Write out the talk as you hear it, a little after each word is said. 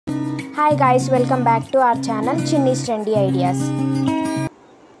Hi guys, welcome back to our channel Chinny's Trendy Ideas.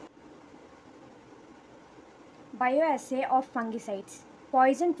 Bioassay of fungicides,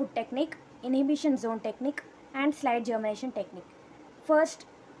 poison food technique, inhibition zone technique and slide germination technique. First,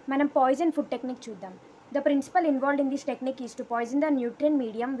 మనం poison food technique చూద్దాం. The principle involved in this technique is to poison the nutrient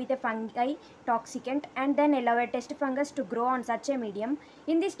medium with a fungi toxicant and then allow a test fungus to grow on such a medium.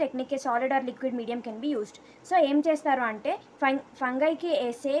 In this technique, a solid or liquid medium can be used. So ఏం చేస్తారు అంటే ఫంగైకి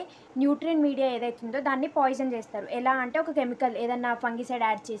వేసే nutrient media ఏదైతుందో దాన్ని poison చేస్తారు. ఎలా అంటే ఒక కెమికల్ ఏదన్నా ఫంగిసైడ్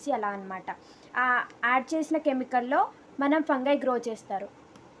యాడ్ చేసి అలా అనమాట. ఆ యాడ్ చేసిన కెమికల్లో మనం ఫంగై గ్రో చేస్తారు.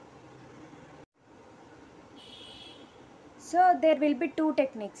 So there will be two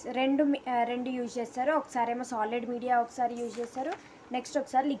techniques, రెండు యూజ్ చేస్తారు. ఒకసారేమో సాలిడ్ మీడియా ఒకసారి యూజ్ చేస్తారు, నెక్స్ట్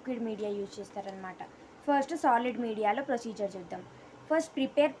ఒకసారి లిక్విడ్ మీడియా యూజ్ చేస్తారనమాట. ఫస్ట్ సాలిడ్ మీడియాలో ప్రొసీజర్ చూద్దాం. First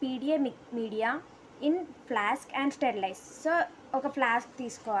prepare PDA media in flask and sterilise. So ఒక ఫ్లాస్క్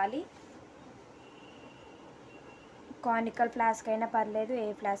తీసుకోవాలి, కానికల్ ఫ్లాస్క్ అయినా పర్లేదు, ఏ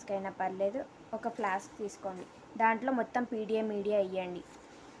ఫ్లాస్క్ అయినా పర్లేదు. ఒక ఫ్లాస్క్ తీసుకోండి, దాంట్లో మొత్తం పీడిఏ మీడియా వేయండి.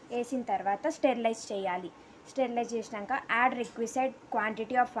 వేసిన తర్వాత స్టెరిలైజ్ చేయాలి. స్టెరిలైజ్ చేసినాక add రిక్విసైడ్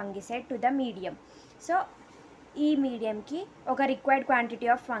quantity of fungicide to the medium. So ఈ మీడియంకి ఒక required quantity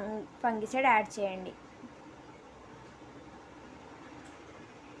of fungicide add చేయండి.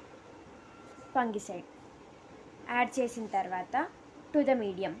 ఫంగిసైడ్ యాడ్ చేసిన తర్వాత to the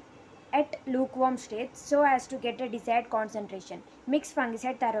medium at lukewarm state so as to get a desired concentration. Mix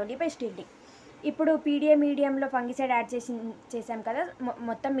fungicide thoroughly by stirring. ఇప్పుడు PDA మీడియంలో fungicide add చేసాం కదా,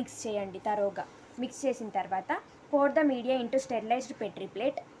 మొత్తం మిక్స్ చేయండి తరోగా. మిక్స్ చేసిన తర్వాత pour the media into sterilised Petri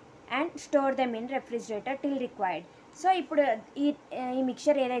plate and store them in refrigerator till required. So ఇప్పుడు ఈ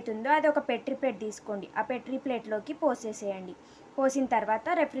మిక్చర్ ఏదైతుందో అది ఒక పెట్రీ ప్లేట్ తీసుకోండి, ఆ పెట్రీ ప్లేట్లోకి పోసేసేయండి. పోసిన తర్వాత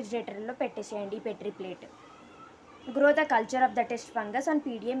రెఫ్రిజిరేటర్లో పెట్టేసేయండి ఈ Petri plate. Grow the culture of the test fungus on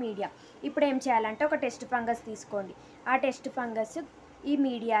PDA media. ఇప్పుడు ఏం చేయాలంటే ఒక టెస్ట్ ఫంగస్ తీసుకోండి, ఆ టెస్ట్ ఫంగస్ ఈ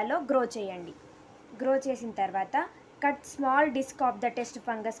మీడియాలో గ్రో చేయండి. గ్రో చేసిన తర్వాత cut small disc of the test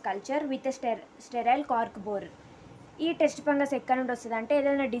fungus culture with sterile cork bore. ఈ టెస్ట్ ఫంగస్ ఎక్కడ నుండి వస్తుంది అంటే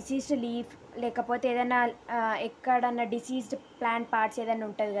ఏదైనా డిసీజ్డ్ లీఫ్ లేకపోతే ఏదైనా ఎక్కడన్నా డిసీజ్డ్ ప్లాంట్ పార్ట్స్ ఏదైనా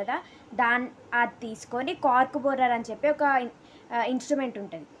ఉంటుంది కదా, అది తీసుకొని కార్క్ బోరర్ అని చెప్పి ఒక ఇన్స్ట్రుమెంట్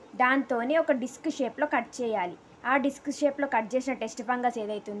ఉంటుంది, దాంతో ఒక డిస్క్ షేప్లో కట్ చేయాలి. ఆ డిస్క్ షేప్లో కట్ చేసిన టెస్ట్ ఫంగస్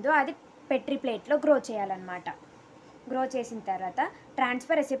ఏదైతుందో అది పెట్రీ ప్లేట్లో గ్రో చేయాలన్నమాట. గ్రో చేసిన తర్వాత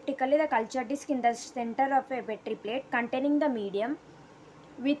transfer ఎసెప్టికల్లీ the culture disc in the centre of a Petri plate containing the medium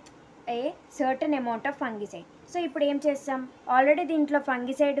with a certain amount of fungicide. So ఇప్పుడు ఏం చేస్తాం, ఆల్రెడీ దీంట్లో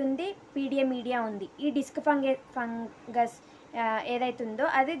ఫంగిసైడ్ ఉంది, పీడిఏ మీడియా ఉంది. ఈ డిస్క్ ఫంగస్ ఏదైతుందో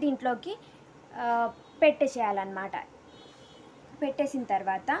అది దీంట్లోకి పెట్టేసేయాలన్నమాట. పెట్టేసిన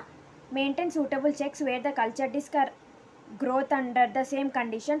తర్వాత maintain suitable checks wear the culture disc are growth under the same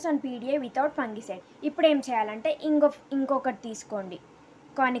conditions on PDA without fungicide. ఇప్పుడు ఏం చేయాలంటే ఇంకొకటి తీసుకోండి,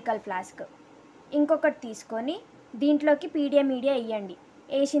 కానికల్ ఫ్లాస్క్, ఇంకొకటి తీసుకొని దీంట్లోకి పీడిఏ మీడియా వేయండి.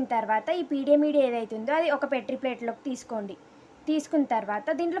 వేసిన తర్వాత ఈ పీడిఏ మీడియా ఏదైతుందో అది ఒక పెట్రీ ప్లేట్లోకి తీసుకోండి. తీసుకున్న తర్వాత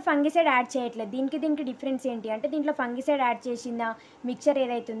దీంట్లో ఫంగిసైడ్ యాడ్ చేయట్లేదు. దీనికి డిఫరెన్స్ ఏంటి అంటే దీంట్లో ఫంగిసైడ్ యాడ్ చేసిన మిక్చర్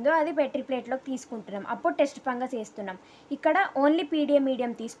ఏదైతుందో అది పెట్రీ ప్లేట్లోకి తీసుకుంటున్నాం, అప్పుడు టెస్ట్ ఫంగస్ వేస్తున్నాం. ఇక్కడ ఓన్లీ పీడిఏ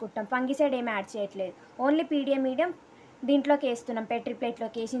మీడియం తీసుకుంటాం, ఫంగిసైడ్ ఏమి యాడ్ చేయట్లేదు, ఓన్లీ పీడిఏ మీడియం దీంట్లోకి వేస్తున్నాం. పెట్రీ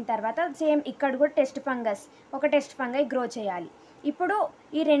ప్లేట్లోకి వేసిన తర్వాత సేమ్ ఇక్కడ కూడా ఒక టెస్ట్ ఫంగై గ్రో చేయాలి. ఇప్పుడు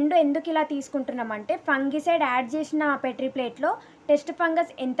ఈ రెండు ఎందుకు ఇలా తీసుకుంటున్నామంటే ఫంగిసైడ్ యాడ్ చేసిన పెట్రీ ప్లేట్లో టెస్ట్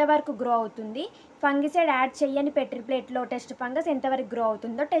ఫంగస్ ఎంతవరకు గ్రో అవుతుంది, ఫంగిసైడ్ యాడ్ చేయని పెట్రీ ప్లేట్లో టెస్ట్ ఫంగస్ ఎంతవరకు గ్రో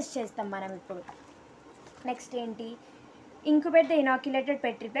అవుతుందో టెస్ట్ చేస్తాం మనం ఇప్పుడు. నెక్స్ట్ ఏంటి, incubate the ఇనాక్యులేటెడ్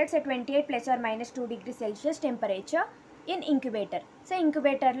Petri plates at 28 ± 2 degrees Celsius temperature in incubator. So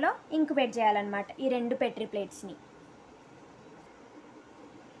ఇంక్యుబేటర్లో ఇంక్యుబేట్ చేయాలన్నమాట ఈ రెండు పెట్రీ ప్లేట్స్ని.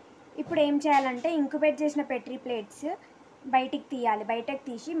 ఇప్పుడు ఏం చేయాలంటే ఇంక్యుబేట్ చేసిన పెట్రీ ప్లేట్స్ బయటికి తీయాలి. బయటకు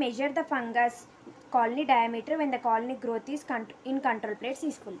తీసి measure the fungus colony diameter when the colony growth is in control plates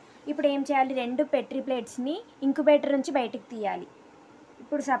is full. ఇప్పుడు ఏం చేయాలి, రెండు పెట్రీ ప్లేట్స్ని ఇంక్యుబేటర్ నుంచి బయటికి తీయాలి.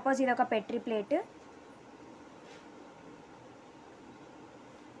 ఇప్పుడు సపోజ్ ఇది ఒక పెట్రీ ప్లేట్,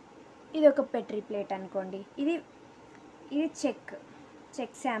 ఇది ఒక పెట్రీ ప్లేట్ అనుకోండి, ఇది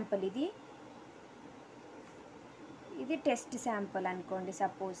చెక్ శాంపుల్, ఇది టెస్ట్ శాంపుల్ అనుకోండి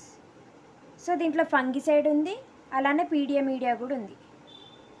సపోజ్. సో దీంట్లో ఫంగిసైడ్ ఉంది, అలానే పీడిఏ మీడియా కూడా ఉంది,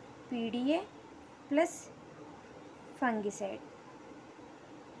 పీడిఏ ప్లస్ ఫంగిసైడ్.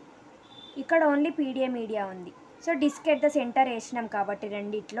 ఇక్కడ ఓన్లీ పీడిఏ మీడియా ఉంది. So disc at the centre వేసినాం కాబట్టి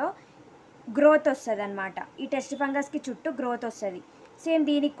రెండిట్లో గ్రోత్ వస్తుంది అనమాట. ఈ టెస్ట్ ఫంగస్కి చుట్టూ గ్రోత్ వస్తుంది, సేమ్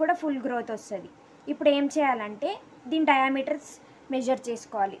దీనికి కూడా ఫుల్ గ్రోత్ వస్తుంది. ఇప్పుడు ఏం చేయాలంటే దీని డయామీటర్స్ మెజర్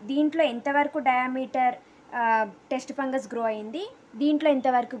చేసుకోవాలి. దీంట్లో ఎంతవరకు డయామీటర్ టెస్ట్ ఫంగస్ గ్రో అయింది, దీంట్లో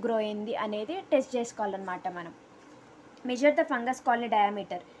ఎంతవరకు గ్రో అయింది అనేది టెస్ట్ చేసుకోవాలన్నమాట మనం. Measure the fungus colony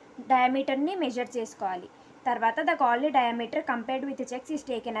డయామీటర్ని measure చేసుకోవాలి. తర్వాత the colony diameter compared with checks is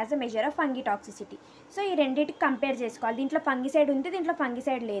taken as a measure of fungi toxicity. So ఈ రెండింటికి కంపేర్ చేసుకోవాలి. దీంట్లో ఫంగిసైడ్ ఉంది, దీంట్లో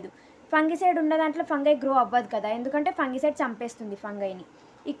ఫంగిసైడ్ లేదు. ఫంగిసైడ్ ఉన్న దాంట్లో ఫంగై గ్రో అవ్వదు కదా, ఎందుకంటే ఫంగిసైడ్ చంపేస్తుంది ఫంగైని.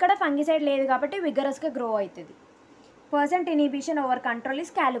 ఇక్కడ ఫంగిసైడ్ లేదు కాబట్టి విగరస్గా గ్రో అవుతుంది. Percent inhibition over control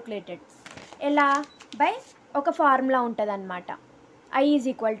is calculated. ఎలా? బై ఒక ఫార్ములా ఉంటుంది అనమాట. I is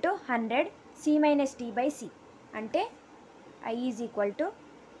equal to 100 C-T/C. అంటే I is equal to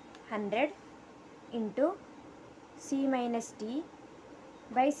 100 into C-T/C.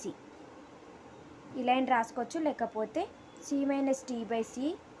 ఈ లైన్ రాసుకోవచ్చు, లేకపోతే C-T/C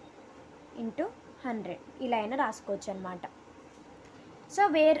ఇంటూ 100 ఇలా అయినా రాసుకోవచ్చు అనమాట. So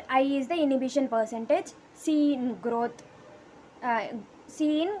where I is the inhibition percentage, C in growth, C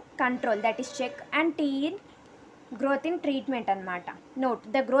in control that is check, and T in growth in treatment అనమాట. Note,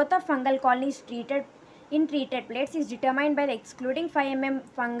 the growth of fungal colonies in treated plates is determined by the excluding 5 mm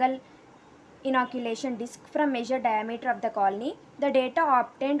fungal inoculation disc from measured diameter of the colony. The data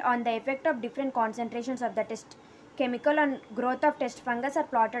obtained on the effect of different concentrations of the test chemical on growth of test fungus are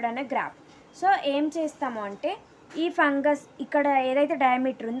plotted on a graph. So ఏం చేస్తాము అంటే, ఈ fungus ఇక్కడ ఏదైతే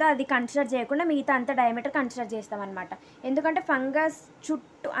diameter ఉందో అది consider చేయకుండా మిగతా అంత డయామీటర్ కన్సిడర్ చేస్తామన్నమాట. ఎందుకంటే ఫంగస్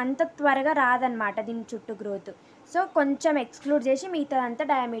చుట్టూ అంత త్వరగా రాదనమాట దీని చుట్టూ గ్రోత్. సో కొంచెం ఎక్స్క్లూడ్ చేసి మిగతా అంత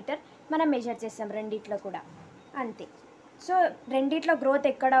డయామీటర్ మనం మెజర్ చేస్తాం రెండిట్లో కూడా, అంతే. సో రెండిట్లో గ్రోత్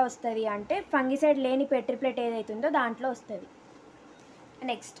ఎక్కడ వస్తుంది అంటే ఫంగిసైడ్ లేని పెట్రిప్లేట్ ఏదైతుందో దాంట్లో వస్తుంది.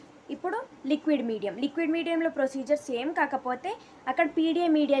 నెక్స్ట్ ఇప్పుడు లిక్విడ్ మీడియంలో ప్రొసీజర్ సేమ్, కాకపోతే అక్కడ పీడిఏ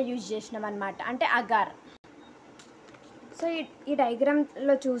మీడియా యూజ్ చేసినాం అనమాట, అంటే అగార్. సో ఈ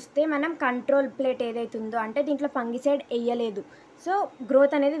డయాగ్రామ్లో చూస్తే మనం కంట్రోల్ ప్లేట్ ఏదైతుందో అంటే దీంట్లో ఫంగిసైడ్ వేయలేదు, సో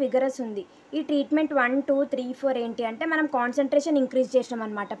గ్రోత్ అనేది విగరస్ ఉంది. ఈ ట్రీట్మెంట్ 1, 2, 3, 4 ఏంటి అంటే మనం కాన్సన్ట్రేషన్ ఇంక్రీజ్ చేసినాం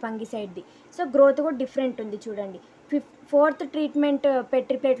అనమాట ఫంగిసైడ్ది. సో గ్రోత్ కూడా డిఫరెంట్ ఉంది చూడండి. 4th ట్రీట్మెంట్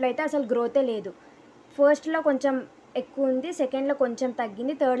పెట్రిప్లేట్లో అయితే అసలు గ్రోతే లేదు. ఫస్ట్లో కొంచెం ఎక్కువ ఉంది, సెకండ్లో కొంచెం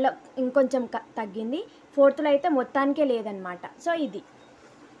తగ్గింది, థర్డ్లో ఇంకొంచెం తగ్గింది, 4thలో అయితే మొత్తానికే లేదనమాట. సో ఇది.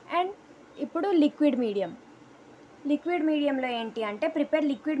 అండ్ ఇప్పుడు లిక్విడ్ మీడియంలో ఏంటి అంటే prepare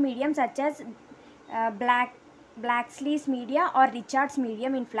liquid medium such as బ్లాక్స్లీస్ media are Richards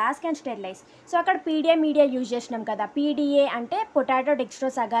medium in flask and sterilise. So అక్కడ పీడిఏ మీడియా యూజ్ చేసినాం కదా, పీడిఏ అంటే potato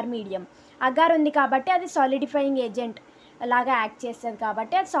dextrose agar medium. Agar ఉంది కాబట్టి అది సాలిడిఫైయింగ్ ఏజెంట్ లాగా యాక్ట్ చేస్తుంది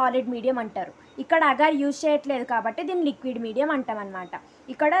కాబట్టి అది సాలిడ్ మీడియం అంటారు. ఇక్కడ అగార్ యూజ్ చేయట్లేదు కాబట్టి దీన్ని లిక్విడ్ మీడియం అంటాం అనమాట.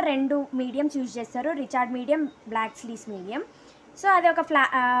 ఇక్కడ 2 మీడియంస్ యూజ్ చేస్తారు, రిచార్డ్ మీడియం, బ్లాక్స్లీస్ మీడియం. సో అది ఒక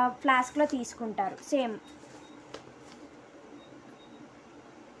ఫ్లాస్క్లో తీసుకుంటారు. సేమ్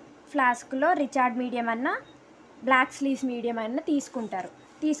ఫ్లాస్క్లో రిచార్డ్ మీడియం అన్న బ్లాక్స్లీస్ మీడియం అన్న తీసుకుంటారు.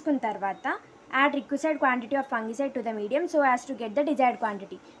 తీసుకున్న తర్వాత add required quantity of fungicide to the medium so as to get the desired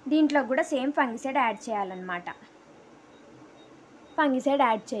quantity. దీంట్లో కూడా సేమ్ ఫంగిసైడ్ యాడ్ చేయాలన్నమాట. ఫంగిసైడ్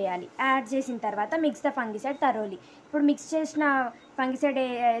యాడ్ చేయాలి. యాడ్ చేసిన తర్వాత మిక్స్ ద ఫంగిసైడ్ థరోలీ. ఇప్పుడు మిక్స్ చేసిన ఫంగిసైడ్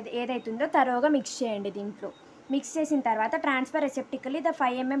ఏదైతుందో థరోగా మిక్స్ చేయండి. దీంట్లో మిక్స్ చేసిన తర్వాత transfer రెసెప్టికలీ the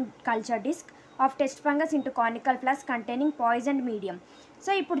 5 mm culture disc of test fungus into conical flask containing poison medium.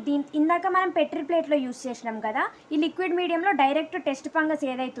 So ఇప్పుడు ఇందాక మనం పెట్రి ప్లేట్లో యూస్ చేసినాం కదా, ఈ లిక్విడ్ మీడియంలో డైరెక్ట్ టెస్ట్ ఫంగస్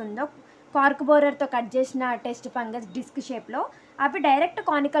ఏదైతుందో కార్క్ బోరర్తో కట్ చేసిన టెస్ట్ ఫంగస్ డిస్క్ షేప్లో అవి డైరెక్ట్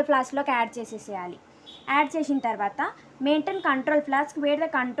కానికల్ ఫ్లాస్క్లోకి యాడ్ చేసేసేయాలి. యాడ్ చేసిన తర్వాత maintain control flask wear the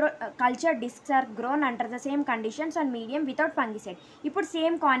culture discs are grown under the same conditions and medium without fungicide. ఇప్పుడు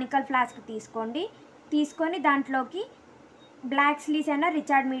సేమ్ కానికల్ ఫ్లాస్క్ తీసుకొని దాంట్లోకి బ్లాక్స్లీస్ అన్న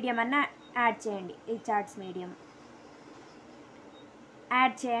రిచార్డ్ మీడియం అన్న యాడ్ చేయండి. రిచార్డ్స్ మీడియం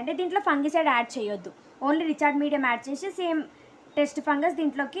యాడ్ చేయండి. దీంట్లో ఫంగిసైడ్ యాడ్ చేయొద్దు, ఓన్లీ రిచార్డ్ మీడియం యాడ్ చేసి సేమ్ టెస్ట్ ఫంగస్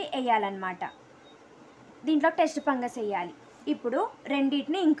దీంట్లోకి వేయాలన్నమాట. దీంట్లో టెస్ట్ ఫంగస్ వేయాలి. ఇప్పుడు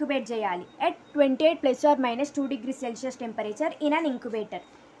రెండింటిని ఇంక్యుబేట్ చేయాలి at 28 ± 2 degrees Celsius temperature in an incubator.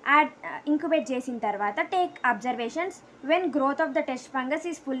 Incubate చేసిన తర్వాత take observations when growth of the test fungus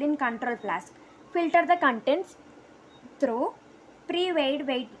is full in control flask. Filter the contents through pre-waived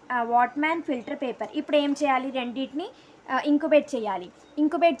వాట్మ్యాన్ filter paper. ఇప్పుడు ఏం చేయాలి, రెండింటిని ఇంక్యుబేట్ చేయాలి.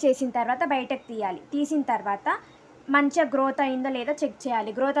 ఇంక్యుబేట్ చేసిన తర్వాత బయటకు తీయాలి. తీసిన తర్వాత మంచిగా గ్రోత్ అయిందో లేదో చెక్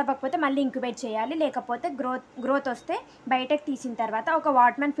చేయాలి. గ్రోత్ అవ్వకపోతే మళ్ళీ ఇంక్యుబేట్ చేయాలి, లేకపోతే గ్రోత్ వస్తే బయటకు తీసిన తర్వాత ఒక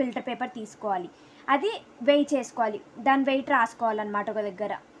వాట్మ్యాన్ ఫిల్టర్ పేపర్ తీసుకోవాలి. అది వెయిట్ చేసుకోవాలి, దాని వెయిట్ రాసుకోవాలన్నమాట ఒక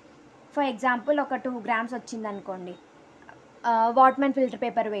దగ్గర. ఫర్ ఎగ్జాంపుల్ ఒక 2 grams వచ్చింది అనుకోండి వాట్మ్యాన్ ఫిల్టర్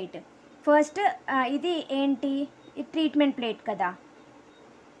పేపర్ వెయిట్. ఫస్ట్ ఇది ఏంటి, ఇది ట్రీట్మెంట్ ప్లేట్ కదా,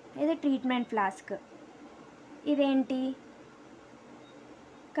 ఇది ట్రీట్మెంట్ ఫ్లాస్క్, ఇదేంటి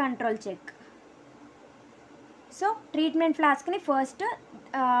control check. So treatment ఫ్లాస్క్ని first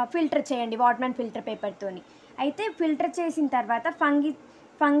filter చేయండి వాటర్మెలన్ ఫిల్టర్ పేపర్తోని. అయితే ఫిల్టర్ చేసిన తర్వాత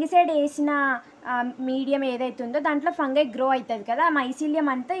ఫంగిసైడ్ వేసిన మీడియం ఏదైతే ఉందో దాంట్లో ఫంగై గ్రో అవుతుంది కదా, ఆ మైసీలియం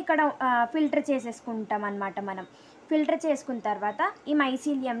అంతా ఇక్కడ ఫిల్టర్ చేసేసుకుంటాం అనమాట. మనం ఫిల్టర్ చేసుకున్న తర్వాత ఈ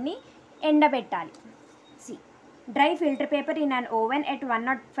మైసీలియంని ఎండబెట్టాలి. C dry filter paper in an oven at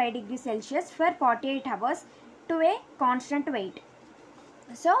 105 degrees Celsius for 48 hours to a constant wait.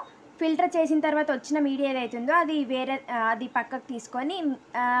 So filter చేసిన తర్వాత వచ్చిన మీడియా ఏదైతే ఉందో అది అది పక్కకు తీసుకొని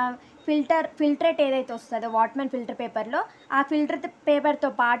ఫిల్టరేట్ ఏదైతే వస్తుందో వాటర్మెలన్ ఫిల్టర్ పేపర్లో ఆ ఫిల్టర్ పేపర్తో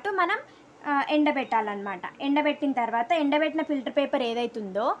పాటు మనం ఎండబెట్టాలన్నమాట. ఎండబెట్టిన తర్వాత ఎండబెట్టిన ఫిల్టర్ పేపర్ ఏదైతే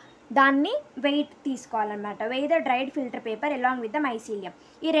ఉందో దాన్ని వెయిట్ తీసుకోవాలన్నమాట. వెయ్ the dried filter paper along with the mycelium.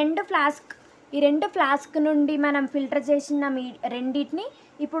 ఈ రెండు ఫ్లాస్క్ నుండి మనం ఫిల్టర్ చేసిన రెండింటిని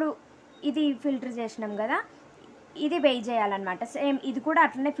ఇప్పుడు ఇది ఫిల్టర్ చేసినాం కదా, ఇది వెయ్ చేయాలన్నమాట. సేమ్ ఇది కూడా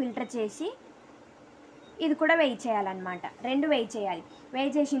అట్లనే ఫిల్టర్ చేసి ఇది కూడా వెయ్ చేయాలన్నమాట. రెండు వెయ్ చేయాలి.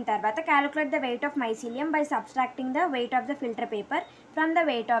 వెయ్ చేసిన తర్వాత calculate the weight of mycelium by subtracting the weight of the filter paper from the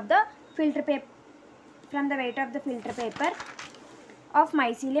weight of the filter paper of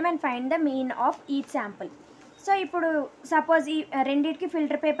mycelium and find the mean of each sample. So ఇప్పుడు సపోజ్ ఈ రెండింటికి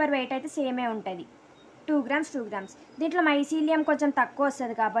filter paper weight అయితే సేమే ఉంటుంది, 2 grams. దీంట్లో mycelium కొంచెం తక్కువ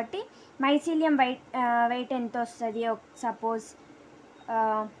వస్తుంది కాబట్టి మైసీలియం వెయిట్ ఎంత వస్తుంది, suppose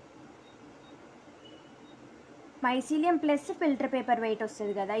mycelium plus filter paper weight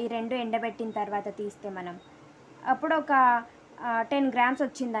వస్తుంది కదా, ఈ రెండు ఎండబెట్టిన తర్వాత తీస్తే మనం అప్పుడు ఒక 10 grams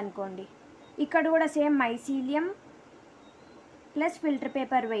వచ్చింది అనుకోండి. ఇక్కడ కూడా same mycelium plus filter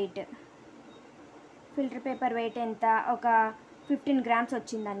paper weight ఎంత, ఒక 15 grams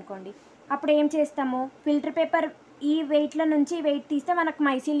వచ్చింది అనుకోండి. అప్పుడు ఏం చేస్తాము, ఫిల్టర్ పేపర్ ఈ వెయిట్లో నుంచి వెయిట్ తీస్తే మనకు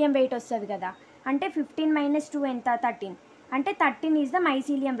మైసీలియం వెయిట్ వస్తుంది కదా, అంటే 15 - 2 ఎంత, 13. అంటే 13 ఈజ్ ద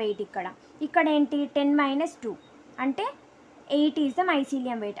మైసీలియం వెయిట్. ఇక్కడ ఏంటి 10 - 2 అంటే 8 ఈజ్ ద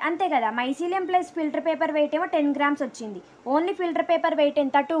మైసీలియం వెయిట్. అంతే కదా, mycelium plus filter paper weight ఏమో 10 grams వచ్చింది, ఓన్లీ ఫిల్టర్ పేపర్ వెయిట్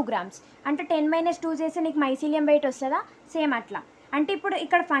ఎంత 2 grams. అంటే 10 - 2 చేస్తే నీకు మైసీలియం వెయిట్ వస్తుందా, సేమ్ అట్లా. అంటే ఇప్పుడు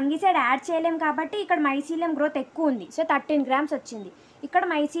ఇక్కడ ఫంగిసైడ్ యాడ్ చేయలేం కాబట్టి ఇక్కడ మైసీలియం గ్రోత్ ఎక్కువ ఉంది, సో 13 grams వచ్చింది. ఇక్కడ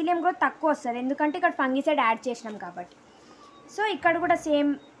మైసీలియం గ్రోత్ తక్కువ వస్తుంది ఎందుకంటే ఇక్కడ ఫంగిసైడ్ యాడ్ చేసినాం కాబట్టి. సో ఇక్కడ కూడా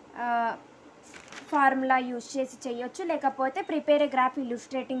సేమ్ ఫార్ములా యూజ్ చేసి చేయొచ్చు, లేకపోతే prepare A graph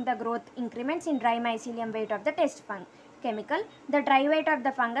ఇల్లుస్ట్రేటింగ్ the growth increments in dry mycelium weight of the test chemical. The dry weight of the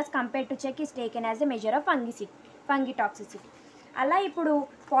fungus compared to check is taken as the measure of fungi toxicity. అలా ఇప్పుడు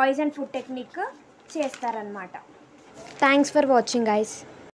poison food technique చేస్తారనమాట. Thanks for watching guys.